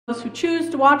who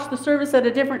choose to watch the service at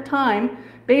a different time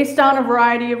based on a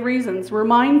variety of reasons. We're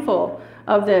mindful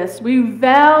of this. We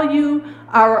value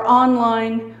our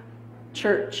online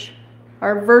church,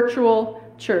 our virtual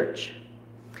church.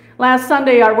 Last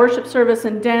Sunday, our worship service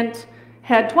in Dent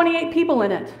had 28 people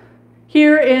in it.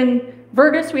 Here in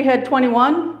Vergas, we had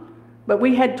 21, but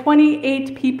we had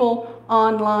 28 people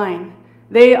online.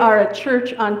 They are a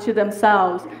church unto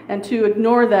themselves, and to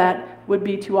ignore that would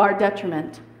be to our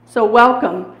detriment. So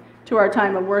welcome to our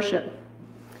time of worship.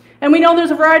 And we know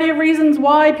there's a variety of reasons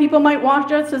why people might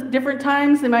watch us at different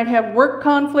times. They might have work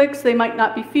conflicts. They might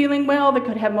not be feeling well. They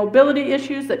could have mobility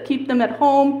issues that keep them at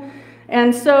home.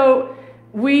 And so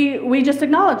we just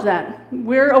acknowledge that.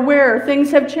 We're aware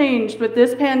things have changed. With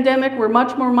this pandemic, we're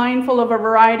much more mindful of a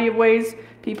variety of ways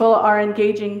people are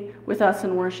engaging with us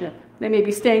in worship. They may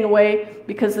be staying away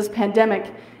because this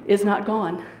pandemic is not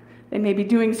gone. They may be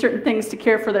doing certain things to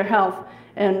care for their health,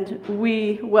 and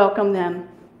we welcome them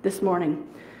this morning.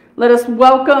 Let us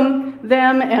welcome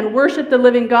them and worship the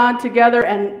living God together,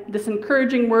 and this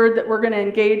encouraging word that we're going to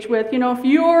engage with. You know, if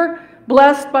you're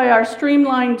blessed by our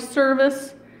streamlined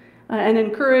service and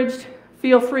encouraged,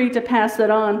 feel free to pass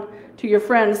it on to your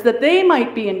friends, that they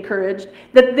might be encouraged,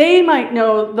 that they might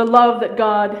know the love that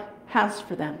God has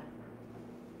for them.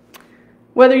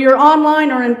 Whether you're online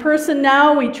or in person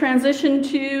now, we transition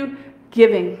to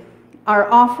giving, our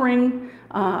offering,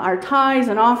 our tithes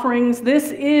and offerings.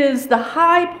 This is the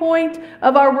high point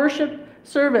of our worship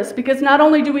service, because not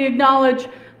only do we acknowledge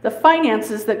the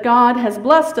finances that God has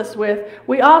blessed us with,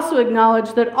 we also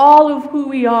acknowledge that all of who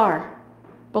we are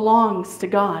belongs to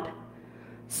God.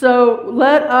 So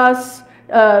let us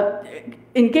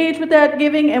engage with that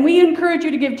giving, and we encourage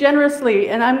you to give generously.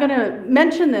 And I'm going to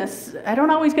mention this. I don't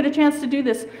always get a chance to do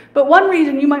this, but one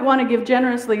reason you might want to give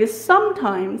generously is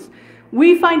sometimes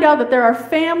we find out that there are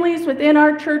families within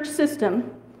our church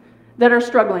system that are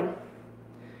struggling,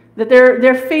 that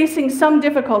they're facing some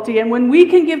difficulty. And when we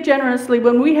can give generously,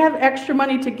 when we have extra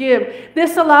money to give,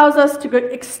 this allows us to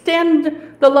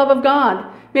extend the love of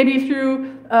God, maybe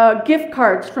through gift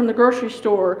cards from the grocery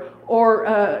store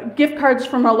or gift cards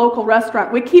from our local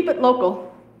restaurant. We keep it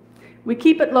local. We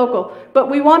keep it local. But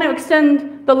we want to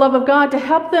extend the love of God to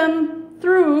help them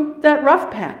through that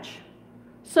rough patch.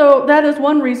 So that is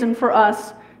one reason for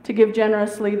us to give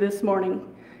generously this morning.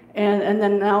 And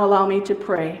then now allow me to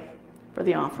pray for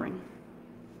the offering.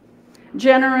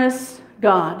 Generous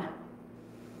God,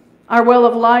 our well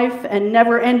of life and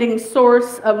never-ending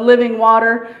source of living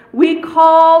water, we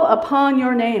call upon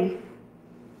your name.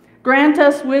 Grant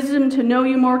us wisdom to know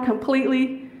you more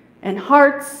completely, and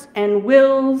hearts and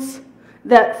wills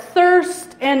that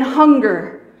thirst and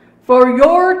hunger for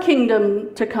your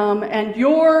kingdom to come and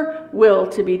your will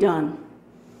to be done.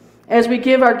 As we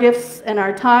give our gifts and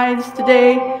our tithes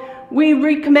today, we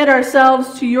recommit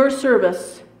ourselves to your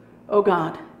service, O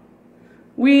God.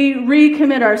 We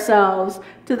recommit ourselves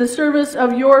to the service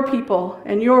of your people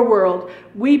and your world.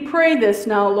 We pray this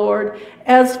now, Lord,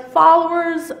 as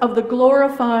followers of the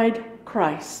glorified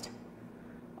Christ.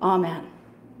 Amen.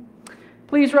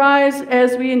 Please rise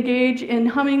as we engage in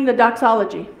humming the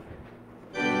doxology.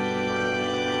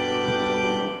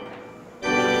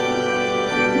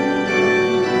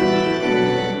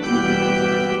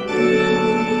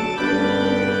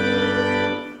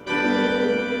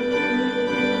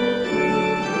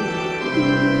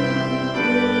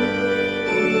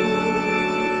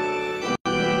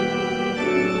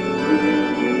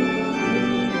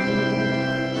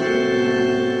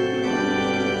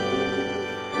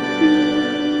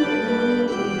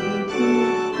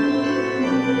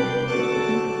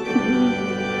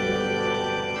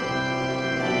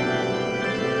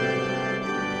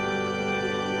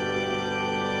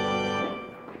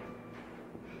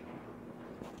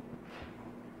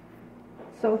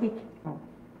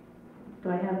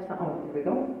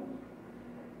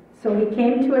 So he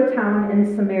came to a town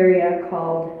in Samaria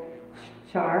called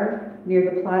Sychar, near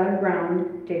the plot of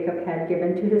ground Jacob had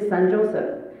given to his son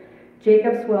Joseph.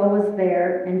 Jacob's well was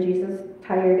there, and Jesus,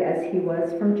 tired as he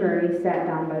was from journey, sat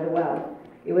down by the well.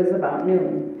 It was about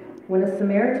noon, when a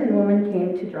Samaritan woman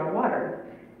came to draw water.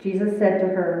 Jesus said to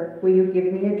her, "Will you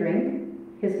give me a drink?"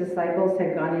 His disciples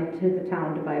had gone into the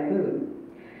town to buy food.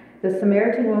 The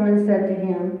Samaritan woman said to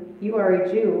him, "You are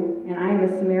a Jew, and I am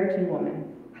a Samaritan woman.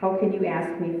 How can you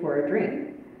ask me for a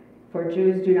drink?" For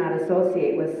Jews do not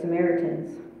associate with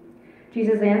Samaritans.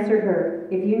 Jesus answered her,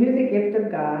 "If you knew the gift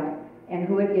of God and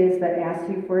who it is that asks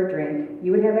you for a drink,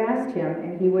 you would have asked him,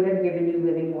 and he would have given you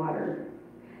living water."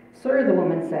 "Sir," the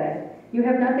woman said, "you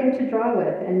have nothing to draw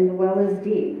with, and the well is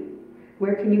deep.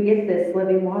 Where can you get this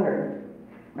living water?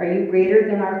 Are you greater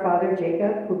than our father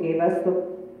Jacob, who gave us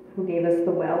who gave us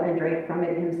the well and drank from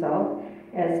it himself,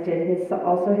 as did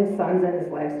also his sons and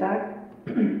his livestock?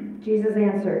 Jesus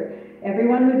answered,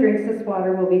 everyone who drinks this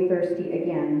water will be thirsty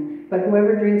again, but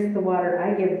whoever drinks the water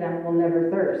I give them will never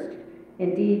thirst.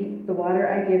 Indeed, the water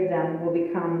I give them will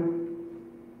become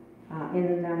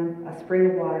in them a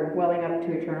spring of water welling up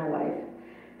to eternal life.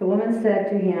 The woman said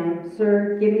to him,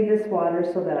 Sir, give me this water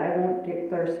so that I won't get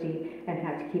thirsty and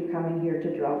have to keep coming here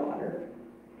to draw water.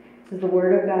 This is the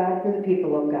word of God for the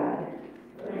people of God.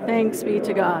 Thanks be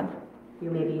to God. You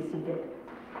may be seated.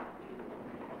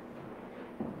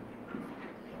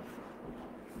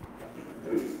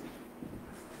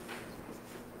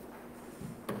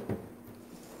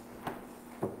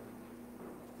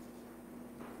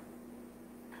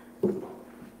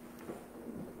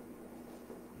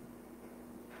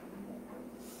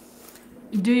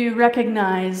 Do you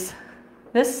recognize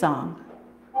this song?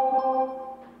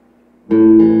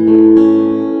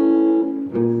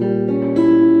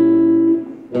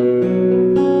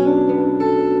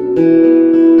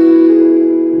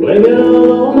 Blame it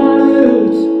all on my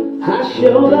roots. I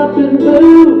showed up in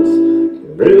boots,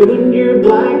 ruined your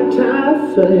black tie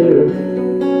affair.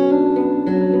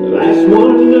 Last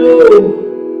one to know,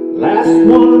 last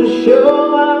one to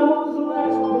show. I was the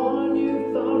last one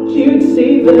you thought you'd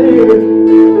see there.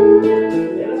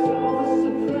 And I saw the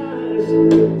surprise,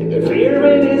 and the fear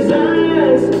in his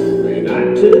eyes, and I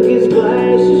took his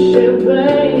glass of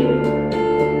champagne.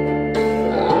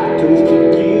 I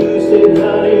twisted you, said,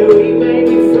 honey, we may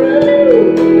be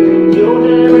through. You'll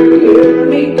never hear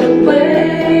me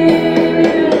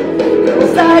complain.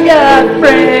 'Cause I got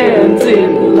friends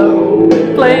in low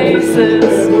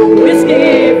places,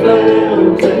 whiskey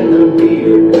flows and the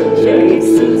beer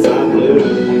chases. I blew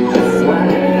swag.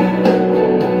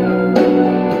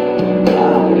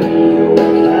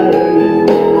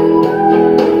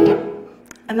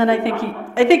 And then I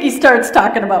think he starts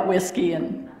talking about whiskey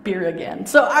and beer again.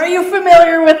 So are you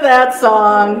familiar with that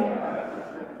song?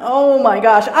 Oh my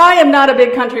gosh, I am not a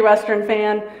big country western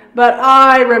fan, but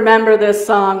I remember this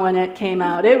song when it came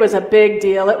out. It was a big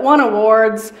deal. It won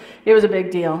awards. It was a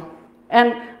big deal.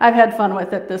 And I've had fun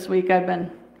with it this week. I've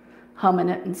been humming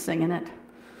it and singing it.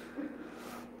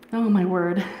 Oh my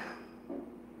word.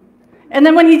 And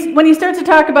then when he starts to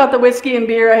talk about the whiskey and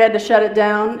beer, I had to shut it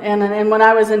down. And when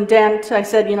I was in Dent, I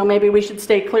said, maybe we should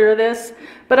stay clear of this.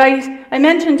 But I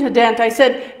mentioned to Dent, I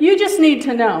said, you just need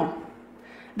to know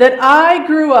that I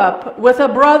grew up with a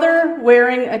brother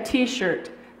wearing a t-shirt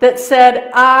that said,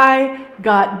 I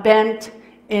got bent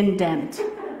in Dent.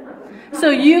 So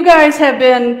you guys have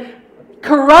been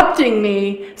corrupting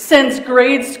me since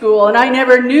grade school, and I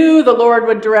never knew the Lord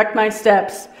would direct my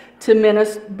steps to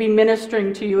be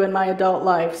ministering to you in my adult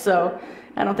life. So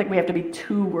I don't think we have to be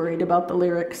too worried about the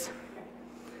lyrics.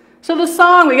 So the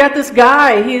song, we got this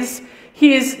guy. He's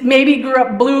maybe grew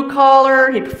up blue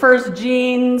collar. He prefers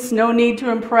jeans, no need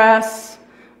to impress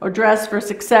or dress for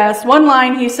success. One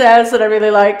line he says that I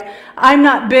really liked, I'm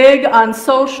not big on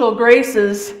social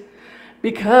graces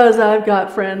because I've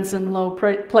got friends in low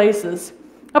places.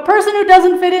 A person who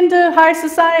doesn't fit into high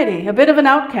society, a bit of an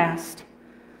outcast.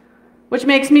 Which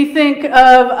makes me think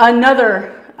of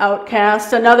another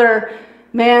outcast, another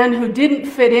man who didn't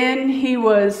fit in. He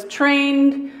was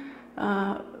trained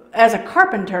as a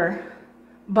carpenter,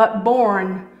 but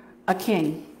born a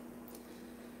king.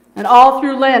 And all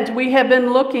through Lent, we have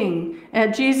been looking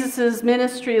at Jesus'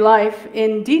 ministry life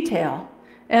in detail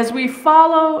as we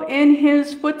follow in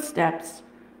his footsteps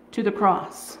to the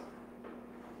cross.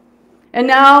 And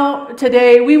now,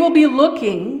 today, we will be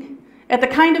looking at the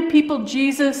kind of people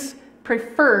Jesus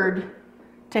preferred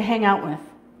to hang out with.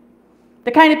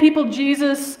 The kind of people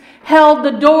Jesus held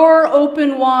the door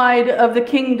open wide of the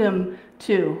kingdom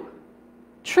to.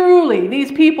 Truly,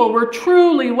 these people were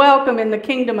truly welcome in the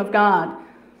kingdom of God.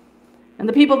 And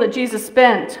the people that Jesus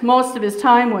spent most of his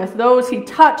time with, those he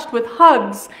touched with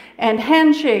hugs and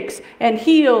handshakes and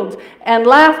healed and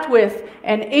laughed with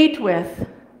and ate with,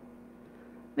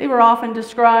 they were often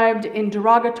described in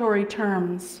derogatory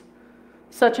terms,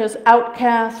 such as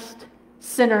outcast,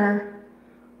 sinner,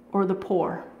 or the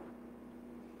poor.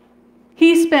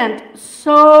 He spent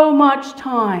so much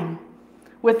time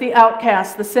with the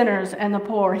outcasts, the sinners, and the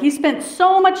poor. He spent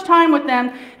so much time with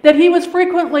them that he was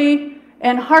frequently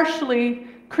and harshly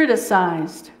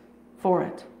criticized for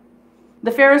it.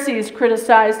 The Pharisees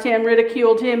criticized him,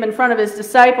 ridiculed him in front of his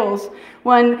disciples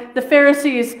when the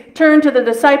Pharisees turned to the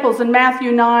disciples in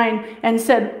Matthew 9 and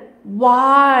said,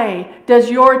 "Why does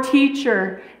your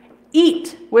teacher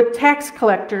eat with tax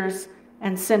collectors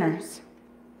and sinners?"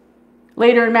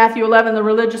 Later in Matthew 11, the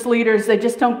religious leaders, they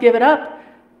just don't give it up.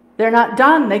 They're not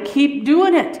done. They keep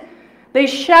doing it. They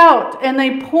shout and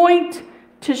they point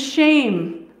to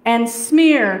shame and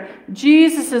smear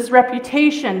Jesus'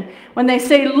 reputation when they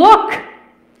say, "Look,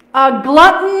 a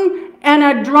glutton and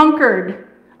a drunkard,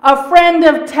 a friend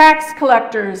of tax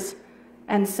collectors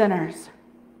and sinners."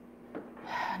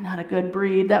 Not a good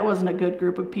breed. That wasn't a good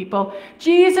group of people.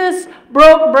 Jesus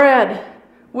broke bread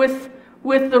with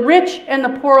the rich and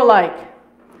the poor alike.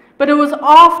 But it was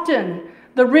often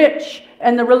the rich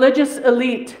and the religious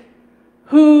elite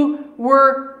who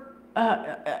were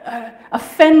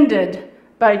offended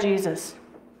by Jesus,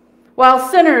 while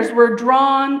sinners were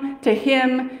drawn to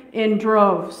him in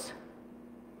droves.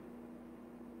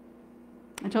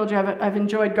 I told you I've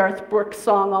enjoyed Garth Brooks'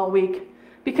 song all week.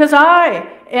 Because I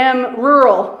am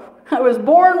rural. I was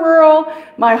born rural.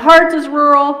 My heart is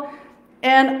rural.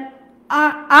 And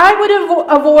I would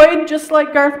avoid, just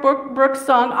like Garth Brooks'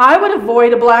 song, I would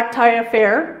avoid a black tie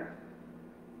affair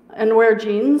and wear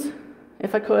jeans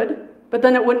if I could. But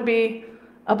then it wouldn't be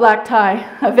a black tie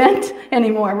event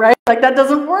anymore, right? Like, that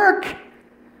doesn't work.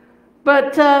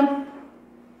 But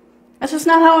that's just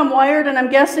not how I'm wired, and I'm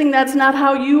guessing that's not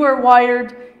how you are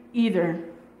wired either.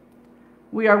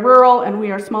 We are rural and we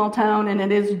are small town, and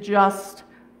it is just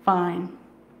fine.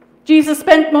 Jesus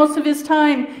spent most of his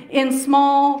time in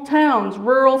small towns,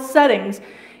 rural settings,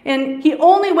 and he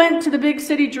only went to the big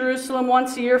city, Jerusalem,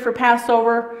 once a year for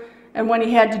Passover, and when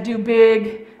he had to do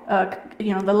big,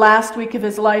 the last week of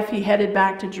his life, he headed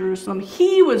back to Jerusalem.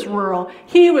 He was rural,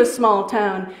 he was small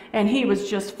town, and he was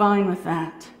just fine with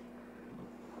that.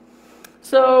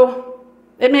 So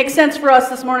it makes sense for us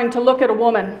this morning to look at a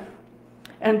woman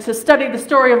and to study the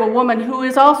story of a woman who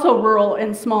is also rural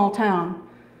and small town.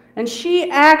 And she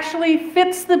actually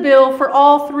fits the bill for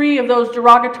all three of those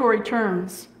derogatory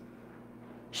terms.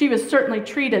 She was certainly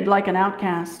treated like an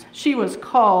outcast. She was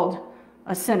called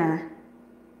a sinner.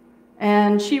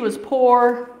 And she was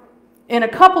poor in a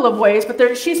couple of ways,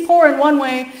 but she's poor in one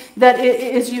way that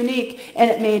is unique,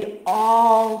 and it made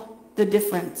all the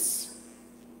difference.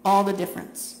 All the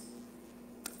difference.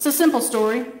 It's a simple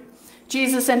story.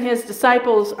 Jesus and his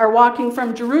disciples are walking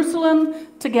from Jerusalem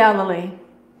to Galilee.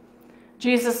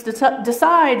 Jesus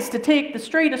decides to take the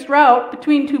straightest route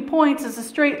between 2 points as a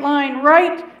straight line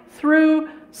right through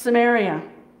Samaria.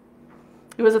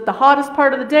 It was at the hottest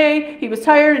part of the day. He was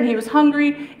tired and he was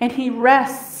hungry, and he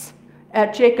rests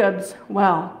at Jacob's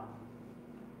well,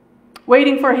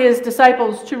 waiting for his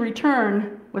disciples to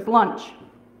return with lunch.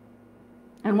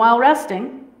 And while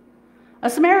resting, a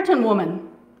Samaritan woman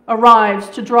arrives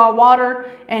to draw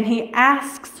water, and he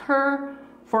asks her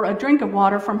for a drink of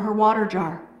water from her water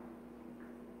jar.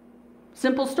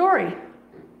 Simple story.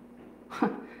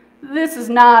 This is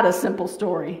not a simple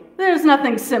story. There's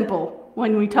nothing simple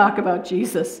when we talk about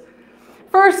Jesus.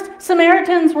 First,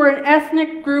 Samaritans were an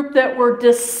ethnic group that were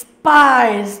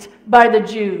despised by the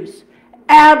Jews.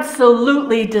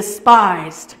 Absolutely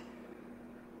despised.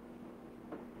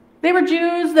 They were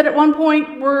Jews that at one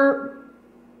point were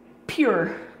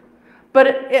pure.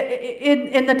 But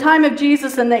in the time of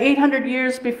Jesus and the 800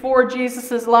 years before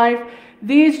Jesus' life,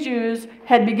 these Jews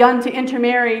had begun to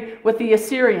intermarry with the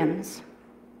Assyrians.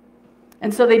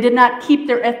 And so they did not keep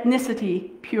their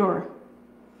ethnicity pure.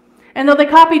 And though they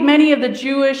copied many of the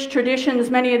Jewish traditions,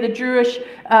 many of the Jewish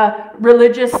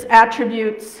religious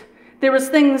attributes, there was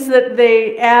things that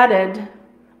they added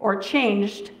or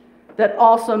changed that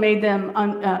also made them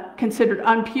considered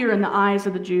impure in the eyes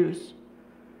of the Jews.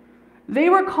 They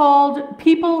were called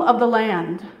people of the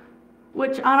land,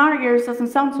 which on our ears doesn't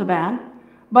sound so bad,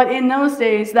 but in those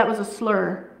days that was a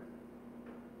slur.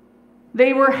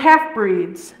 They were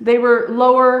half-breeds. They were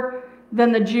lower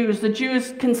than the Jews. The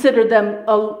Jews considered them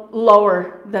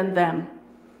lower than them.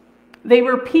 They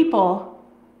were people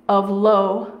of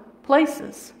low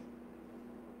places.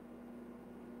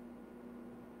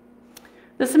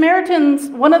 The Samaritans,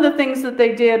 one of the things that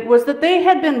they did was that they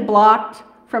had been blocked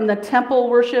from the temple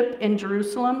worship in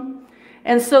Jerusalem.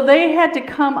 And so they had to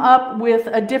come up with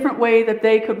a different way that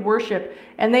they could worship.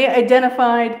 And they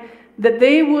identified that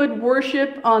they would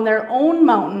worship on their own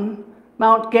mountain,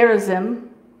 Mount Gerizim.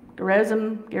 I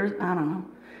don't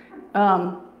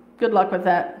know. Good luck with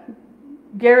that.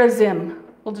 Gerizim.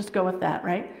 We'll just go with that,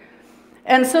 right?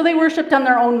 And so they worshiped on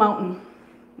their own mountain.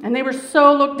 And they were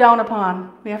so looked down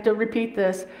upon, we have to repeat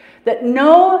this, that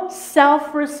no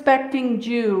self-respecting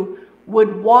Jew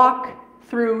would walk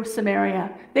through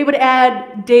Samaria. They would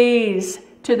add days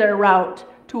to their route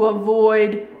to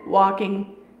avoid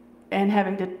walking and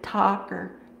having to talk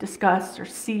or discuss or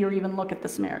see or even look at the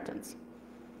Samaritans.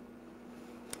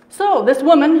 So this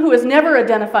woman, who is never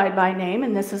identified by name,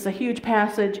 and this is a huge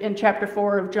passage in chapter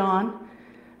 4 of John,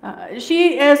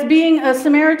 she, as being a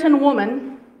Samaritan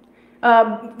woman,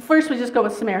 First, we just go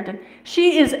with Samaritan.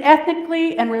 She is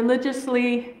ethnically and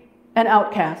religiously an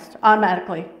outcast,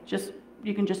 automatically.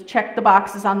 You can just check the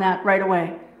boxes on that right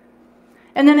away.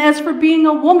 And then as for being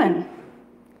a woman,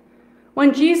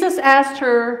 when Jesus asked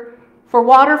her for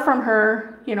water from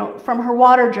her, from her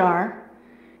water jar,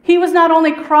 he was not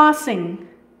only crossing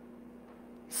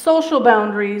social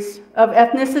boundaries of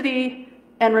ethnicity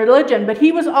and religion, but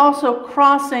he was also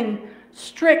crossing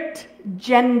strict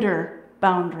gender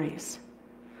boundaries.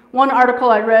 One article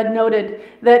I read noted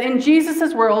that in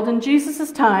Jesus' world, in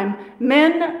Jesus' time,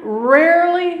 men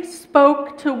rarely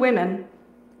spoke to women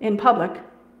in public,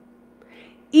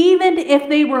 even if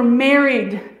they were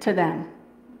married to them.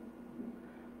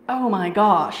 Oh my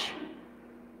gosh.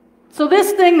 So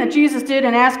this thing that Jesus did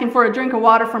in asking for a drink of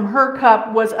water from her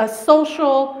cup was a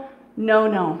social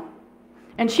no-no.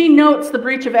 And she notes the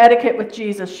breach of etiquette with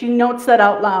Jesus. She notes that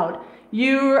out loud.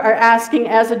 You are asking,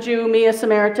 as a Jew, me, a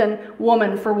Samaritan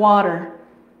woman, for water.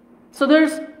 So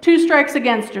there's 2 strikes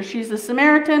against her. She's a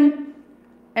Samaritan,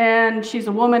 and she's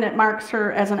a woman. It marks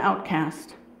her as an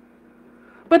outcast.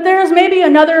 But there's maybe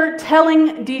another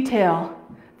telling detail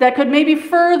that could maybe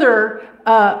further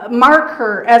mark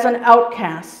her as an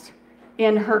outcast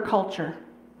in her culture.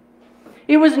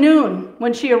 It was noon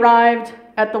when she arrived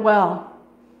at the well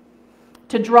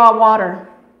to draw water.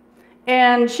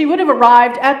 And she would have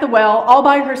arrived at the well all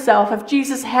by herself if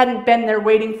Jesus hadn't been there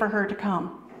waiting for her to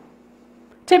come.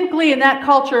 Typically in that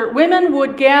culture, women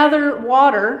would gather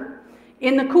water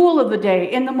in the cool of the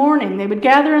day, in the morning. They would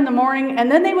gather in the morning,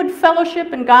 and then they would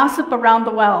fellowship and gossip around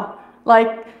the well,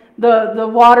 like the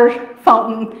water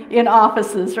fountain in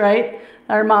offices, right?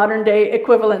 Our modern day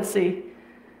equivalency.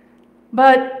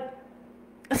 But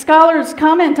scholars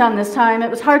comment on this time.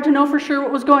 It was hard to know for sure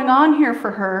what was going on here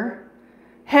for her.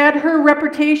 Had her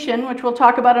reputation, which we'll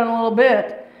talk about in a little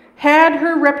bit, had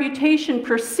her reputation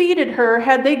preceded her,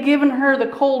 had they given her the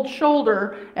cold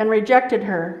shoulder and rejected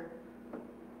her?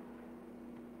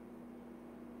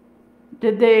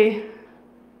 Did they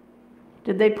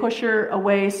push her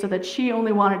away so that she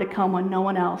only wanted to come when no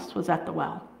one else was at the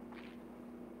well?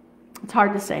 It's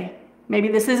hard to say. Maybe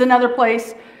this is another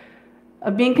place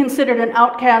of being considered an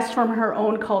outcast from her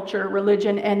own culture,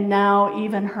 religion, and now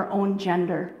even her own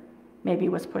gender maybe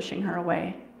was pushing her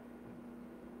away.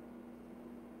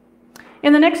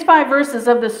 In the next 5 verses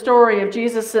of the story of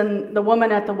Jesus and the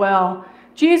woman at the well,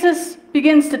 Jesus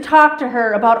begins to talk to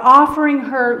her about offering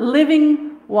her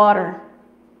living water,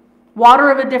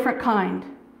 water of a different kind,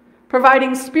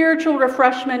 providing spiritual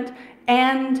refreshment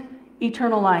and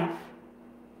eternal life.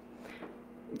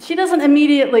 She doesn't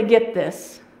immediately get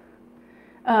this.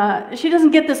 She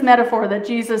doesn't get this metaphor that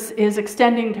Jesus is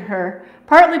extending to her,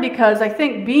 partly because I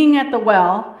think being at the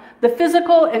well, the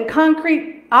physical and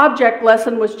concrete object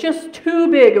lesson was just too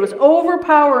big. It was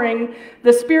overpowering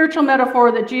the spiritual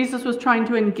metaphor that Jesus was trying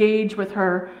to engage with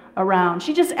her around.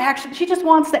 She just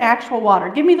wants the actual water.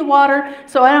 Give me the water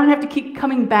so I don't have to keep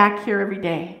coming back here every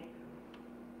day.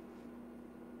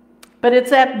 But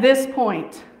it's at this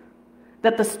point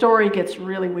that the story gets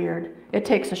really weird. It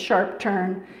takes a sharp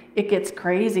turn. It gets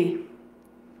crazy.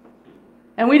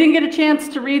 And we didn't get a chance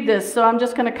to read this, so I'm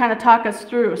just going to kind of talk us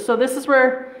through. So this is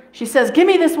where she says, give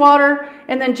me this water.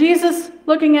 And then Jesus,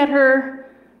 looking at her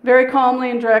very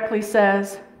calmly and directly,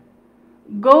 says,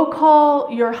 go call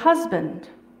your husband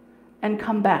and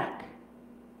come back.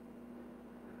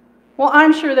 Well,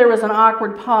 I'm sure there was an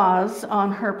awkward pause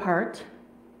on her part.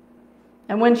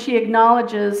 And when she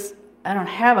acknowledges, I don't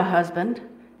have a husband,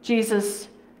 Jesus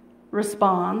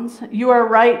responds, you are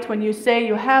right when you say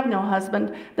you have no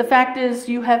husband. The fact is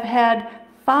you have had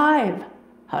 5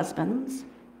 husbands.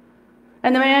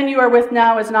 And the man you are with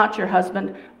now is not your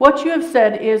husband. What you have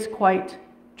said is quite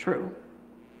true.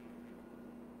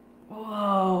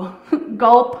 Whoa,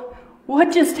 gulp.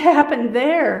 What just happened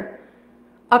there?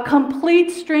 A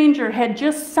complete stranger had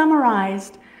just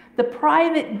summarized the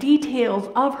private details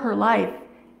of her life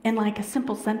in like a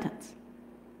simple sentence.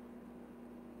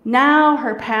 Now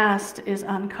her past is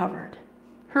uncovered.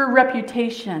 Her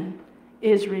reputation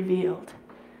is revealed.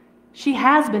 She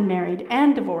has been married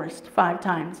and divorced 5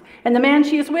 times, and the man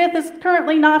she is with is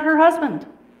currently not her husband.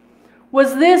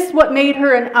 Was this what made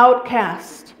her an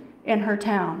outcast in her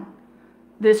town?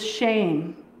 This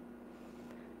shame.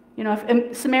 You know,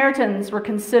 if Samaritans were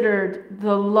considered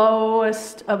the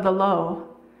lowest of the low,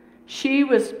 she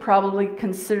was probably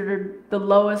considered the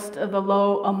lowest of the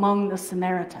low among the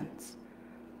Samaritans.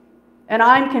 And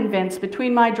I'm convinced,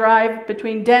 between my drive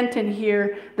between Denton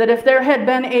here, that if there had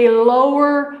been a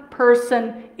lower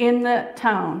person in the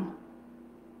town,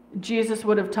 Jesus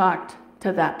would have talked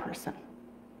to that person.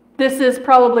 This is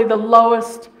probably the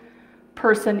lowest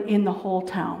person in the whole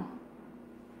town.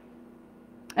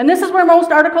 And this is where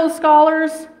most articles,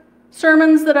 scholars,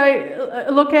 sermons that I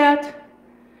look at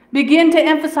begin to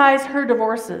emphasize her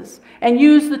divorces and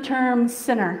use the term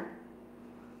sinner.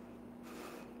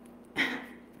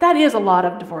 That is a lot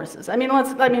of divorces.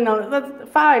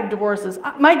 That's 5 divorces.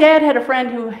 My dad had a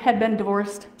friend who had been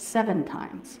divorced 7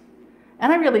 times.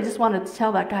 And I really just wanted to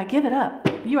tell that guy, give it up.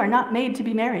 You are not made to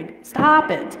be married. Stop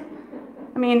it.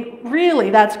 Really,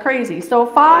 that's crazy. So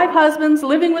 5 husbands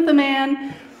living with a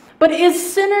man. But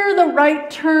is sinner the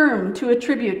right term to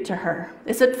attribute to her?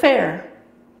 Is it fair?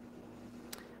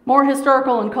 More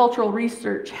historical and cultural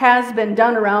research has been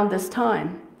done around this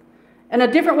time. And a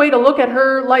different way to look at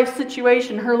her life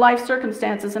situation, her life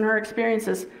circumstances, and her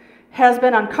experiences has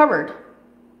been uncovered.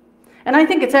 And I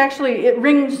think it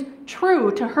rings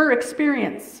true to her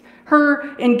experience,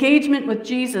 her engagement with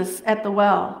Jesus at the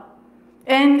well,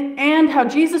 and how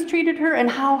Jesus treated her and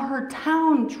how her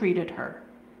town treated her,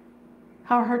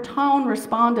 how her town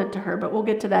responded to her, but we'll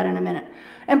get to that in a minute.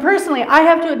 And personally, I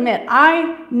have to admit,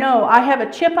 I know I have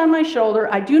a chip on my shoulder.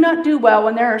 I do not do well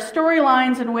when there are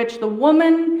storylines in which the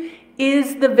woman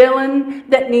is the villain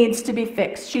that needs to be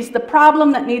fixed. She's the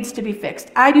problem that needs to be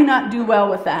fixed. I do not do well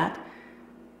with that.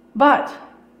 But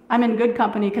I'm in good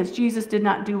company because Jesus did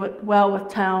not do it well with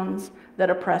towns that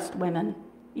oppressed women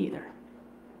either.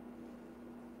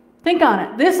 Think on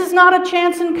it. This is not a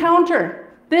chance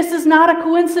encounter. This is not a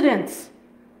coincidence.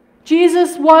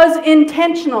 Jesus was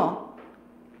intentional.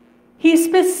 He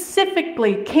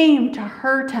specifically came to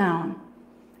her town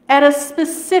at a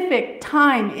specific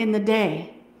time in the day.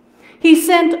 He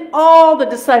sent all the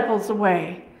disciples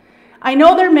away. I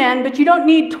know they're men, but you don't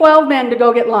need 12 men to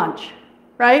go get lunch,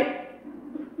 right?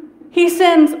 He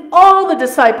sends all the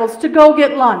disciples to go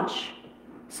get lunch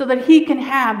so that he can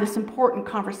have this important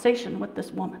conversation with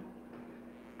this woman.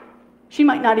 She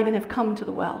might not even have come to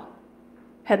the well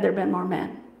had there been more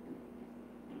men.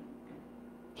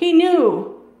 He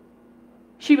knew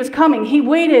she was coming. He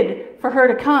waited for her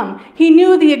to come. He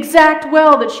knew the exact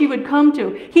well that she would come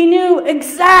to. He knew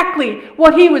exactly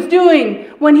what he was doing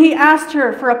when he asked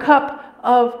her for a cup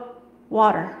of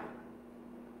water.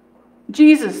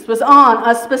 Jesus was on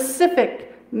a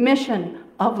specific mission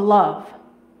of love.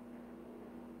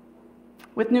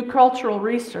 With new cultural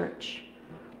research,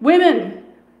 women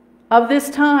of this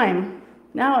time,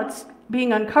 now it's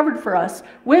being uncovered for us,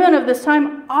 women of this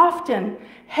time often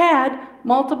had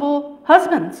multiple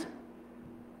husbands.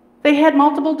 They had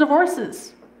multiple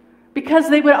divorces because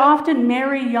they would often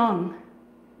marry young,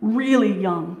 really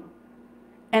young,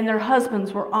 and their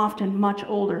husbands were often much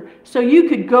older. So you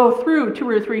could go through 2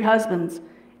 or 3 husbands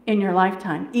in your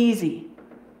lifetime, easy.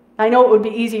 I know it would be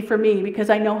easy for me because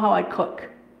I know how I cook.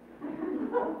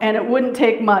 And it wouldn't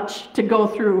take much to go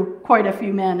through quite a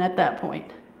few men at that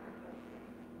point.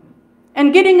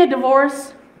 And getting a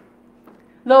divorce,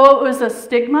 though it was a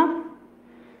stigma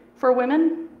for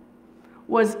women,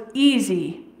 was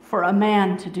easy for a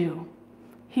man to do.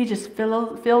 He just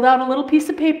filled out a little piece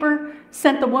of paper,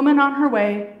 sent the woman on her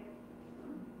way.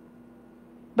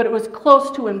 But it was close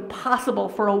to impossible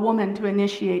for a woman to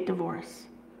initiate divorce.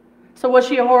 So was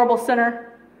she a horrible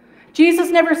sinner? Jesus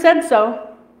never said so.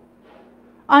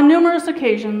 On numerous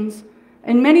occasions,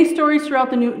 in many stories throughout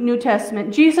the New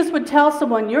Testament, Jesus would tell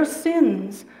someone, your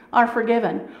sins are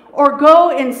forgiven, or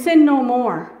go and sin no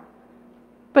more.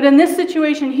 But in this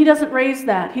situation, he doesn't raise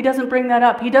that. He doesn't bring that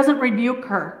up. He doesn't rebuke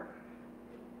her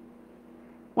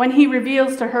when he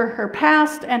reveals to her her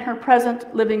past and her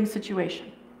present living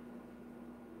situation.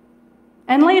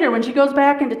 And later, when she goes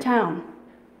back into town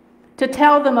to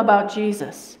tell them about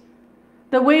Jesus,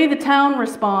 the way the town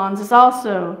responds is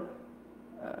also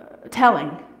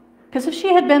telling. Because if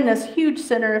she had been this huge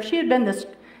sinner, if she had been this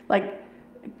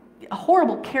a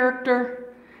horrible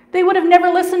character, they would have never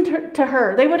listened to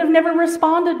her. They would have never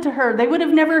responded to her. They would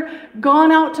have never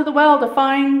gone out to the well to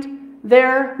find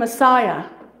their Messiah.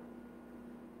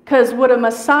 Because would a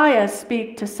Messiah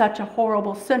speak to such a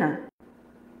horrible sinner?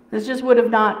 This just would have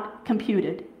not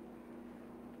computed.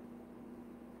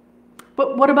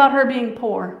 But what about her being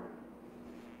poor?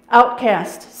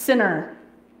 Outcast, sinner,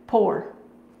 poor.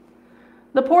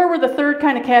 The poor were the third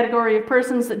kind of category of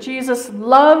persons that Jesus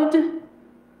loved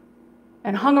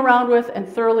and hung around with and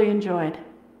thoroughly enjoyed.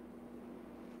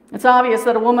 It's obvious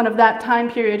that a woman of that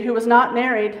time period who was not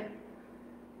married,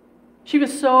 she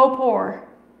was so poor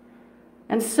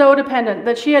and so dependent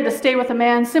that she had to stay with a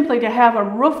man simply to have a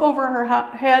roof over her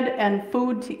head and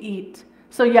food to eat.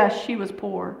 So yes, she was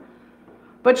poor.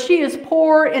 But she is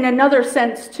poor in another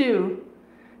sense too,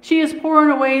 She is poor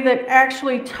in a way that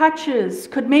actually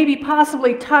could maybe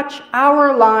possibly touch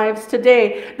our lives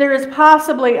today. There is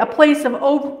possibly a place of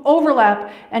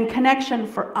overlap and connection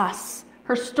for us.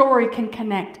 Her story can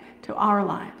connect to our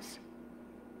lives.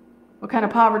 What kind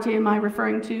of poverty am I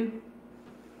referring to?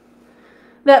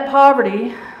 That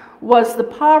poverty was the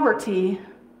poverty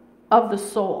of the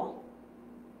soul.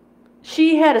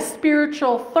 She had a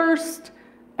spiritual thirst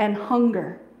and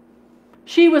hunger.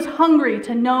 She was hungry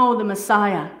to know the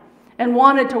Messiah and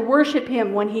wanted to worship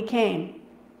him when he came.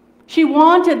 She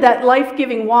wanted that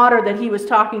life-giving water that he was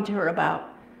talking to her about.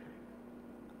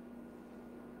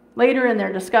 Later in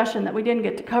their discussion, that we didn't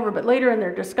get to cover, but later in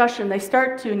their discussion, they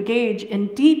start to engage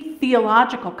in deep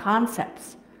theological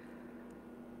concepts.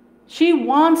 She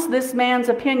wants this man's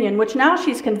opinion, which now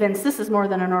she's convinced this is more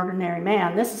than an ordinary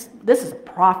man. This is a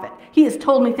prophet. He has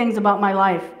told me things about my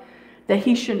life that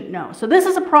he shouldn't know. So this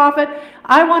is a prophet.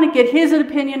 I want to get his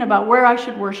opinion about where I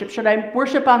should worship. Should I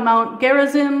worship on Mount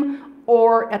Gerizim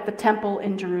or at the temple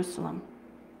in Jerusalem?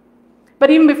 But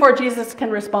even before Jesus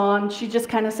can respond, she just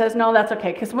kind of says, no, that's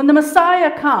okay. Because when the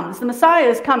Messiah comes, the Messiah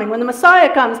is coming. When the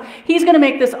Messiah comes, he's going to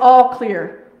make this all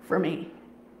clear for me.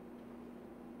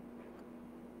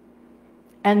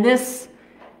 And this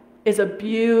is a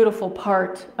beautiful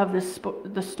part of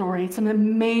the story. It's an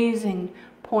amazing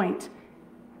point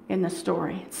in the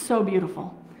story. It's so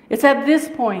beautiful. It's at this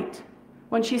point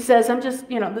when she says,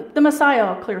 the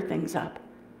Messiah will clear things up.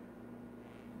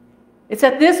 It's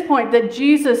at this point that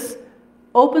Jesus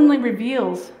openly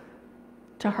reveals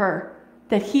to her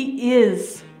that he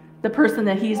is the person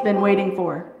that he's been waiting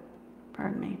for.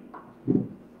 Pardon me.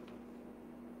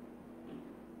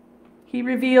 He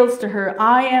reveals to her,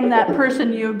 I am that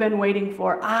person you've been waiting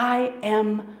for. I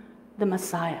am the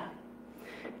Messiah.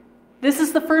 This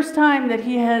is the first time that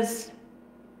he has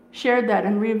shared that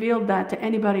and revealed that to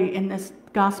anybody in this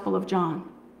Gospel of John.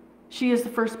 She is the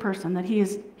first person that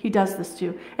he does this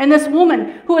to. And this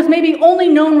woman, who has maybe only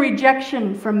known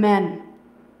rejection from men,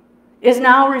 is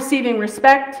now receiving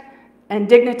respect and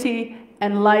dignity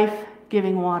and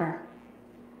life-giving water.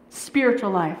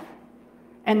 Spiritual life.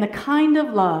 And the kind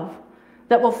of love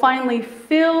that will finally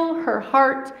fill her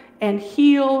heart and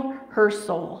heal her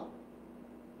soul.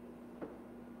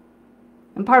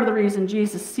 And part of the reason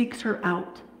Jesus seeks her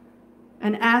out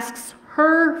and asks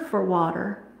her for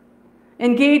water,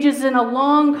 engages in a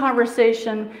long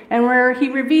conversation, and where he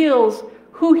reveals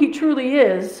who he truly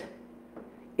is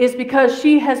because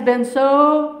she has been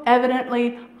so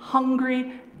evidently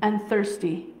hungry and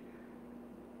thirsty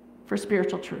for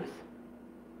spiritual truth.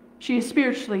 She is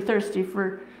spiritually thirsty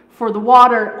for the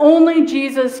water only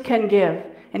Jesus can give.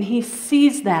 And he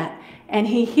sees that, and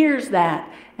he hears that,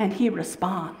 and he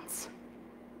responds.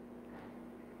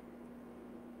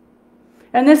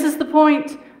 And this is the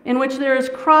point in which there is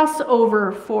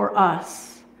crossover for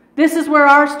us. This is where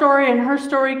our story and her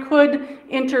story could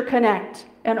interconnect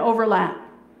and overlap,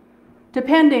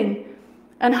 depending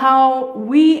on how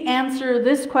we answer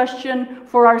this question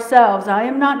for ourselves. I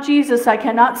am not Jesus. I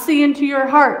cannot see into your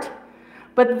heart.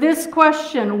 But this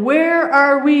question, where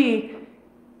are we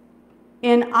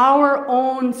in our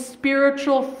own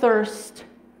spiritual thirst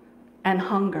and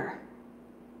hunger?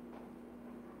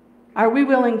 Are we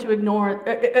willing to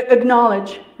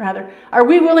acknowledge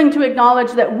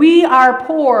that we are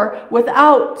poor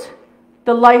without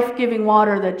the life-giving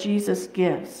water that Jesus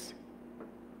gives?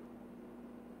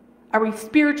 Are we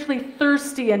spiritually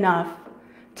thirsty enough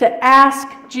to ask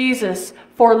Jesus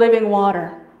for living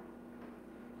water,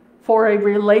 for a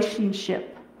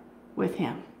relationship with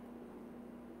him?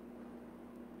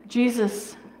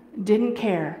 Jesus didn't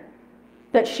care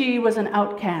that she was an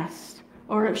outcast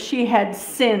or if she had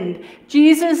sinned.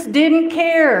 Jesus didn't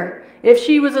care if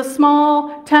she was a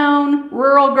small town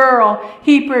rural girl.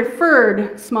 He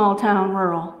preferred small town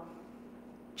rural.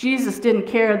 Jesus didn't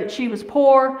care that she was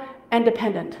poor and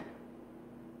dependent.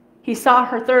 He saw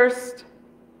her thirst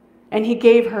and he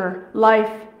gave her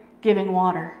life-giving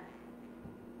water.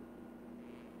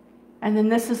 And then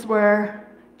this is where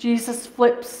Jesus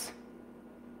flips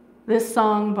this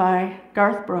song by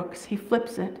Garth Brooks. He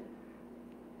flips it.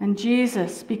 And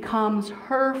Jesus becomes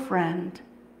her friend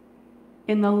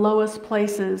in the lowest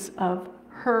places of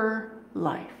her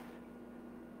life.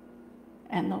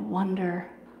 And the wonder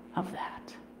of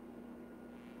that.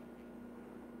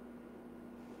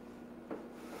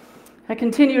 I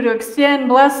continue to extend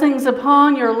blessings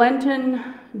upon your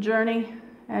Lenten journey.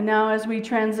 And now as we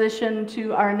transition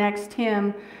to our next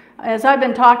hymn, as I've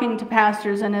been talking to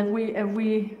pastors and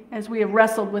as we have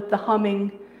wrestled with the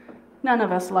humming, none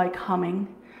of us like humming,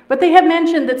 but they have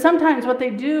mentioned that sometimes what they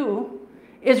do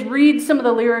is read some of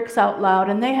the lyrics out loud.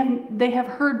 And they have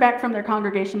heard back from their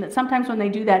congregation that sometimes when they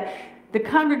do that, the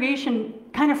congregation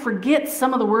kind of forgets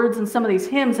some of the words in some of these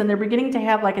hymns, and they're beginning to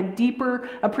have like a deeper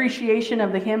appreciation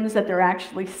of the hymns that they're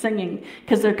actually singing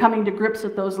because they're coming to grips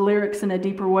with those lyrics in a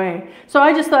deeper way. So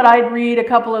I just thought I'd read a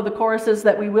couple of the choruses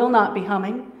that we will not be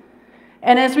humming.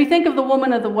 And as we think of the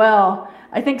woman of the well,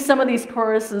 I think some of these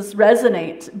choruses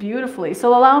resonate beautifully.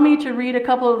 So allow me to read a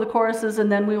couple of the choruses, and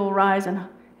then we will rise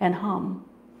and hum.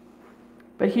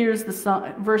 But here's the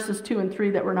song, verses 2 and 3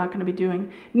 that we're not going to be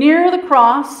doing. Near the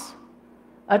cross,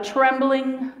 a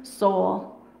trembling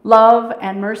soul, love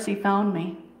and mercy found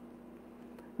me.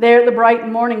 There the bright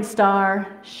morning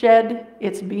star shed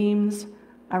its beams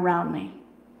around me.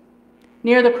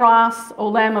 Near the cross, O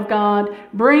Lamb of God,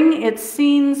 bring its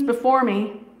scenes before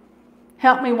me.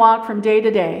 Help me walk from day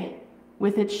to day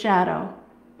with its shadow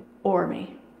o'er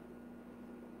me.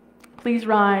 Please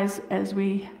rise as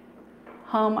we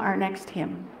hum our next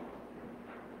hymn.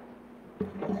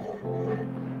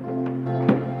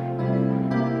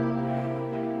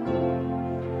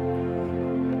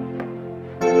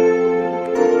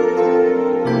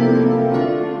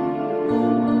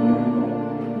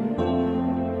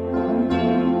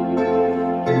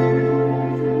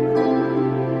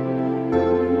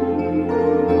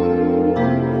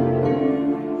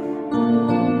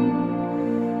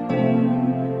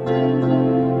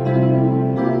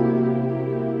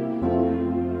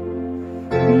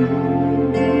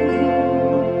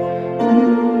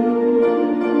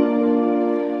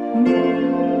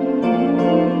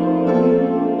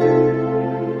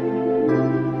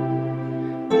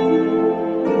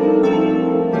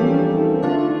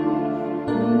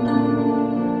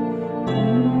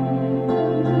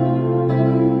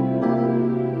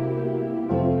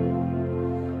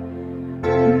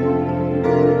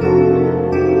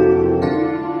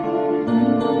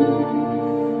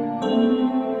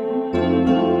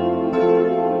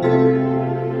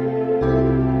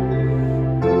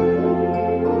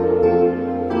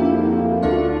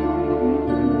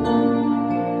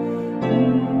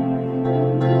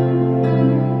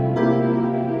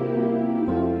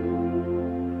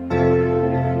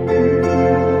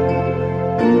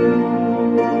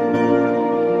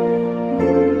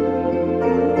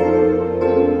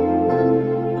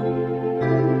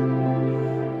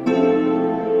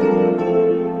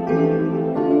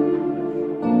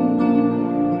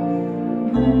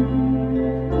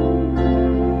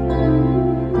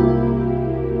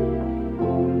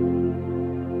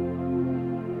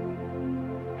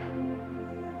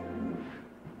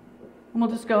 We'll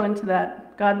just go into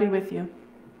that. God be with you.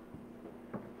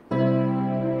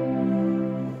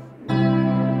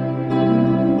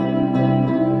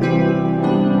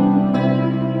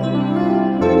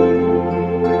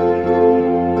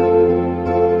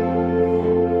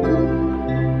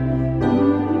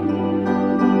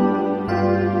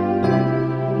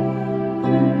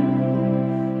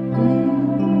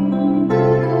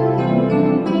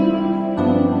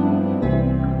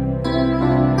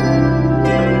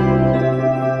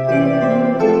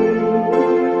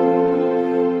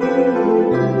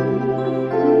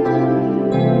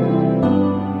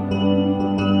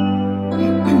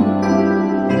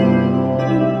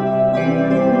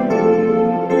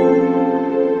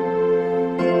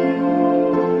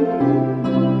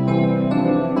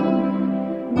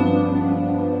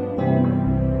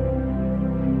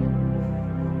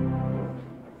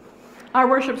 Our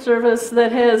worship service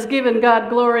that has given God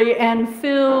glory and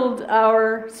filled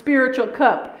our spiritual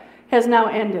cup has now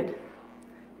ended.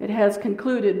 It has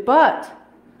concluded, but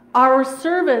our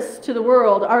service to the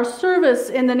world, our service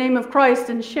in the name of Christ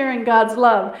and sharing God's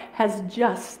love has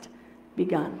just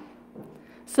begun.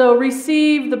 So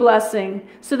receive the blessing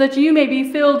so that you may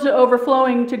be filled to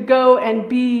overflowing to go and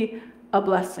be a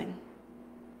blessing.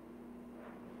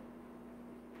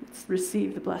 Let's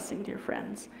receive the blessing, dear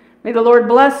friends. May the Lord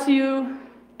bless you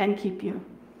and keep you.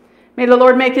 May the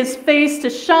Lord make his face to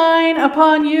shine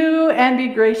upon you and be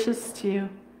gracious to you.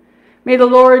 May the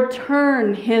Lord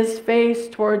turn his face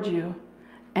toward you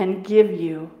and give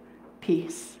you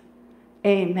peace.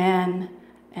 Amen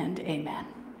and amen.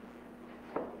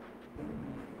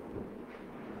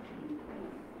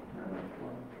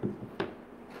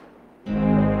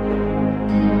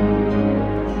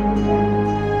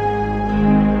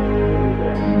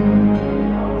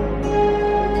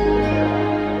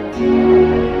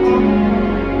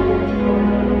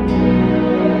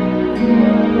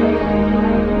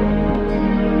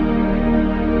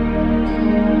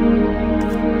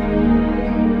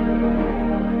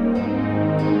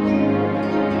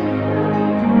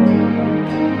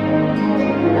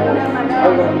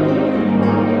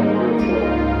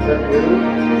 Thank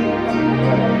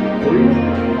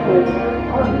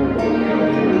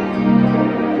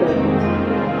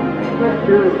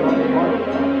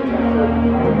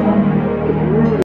you.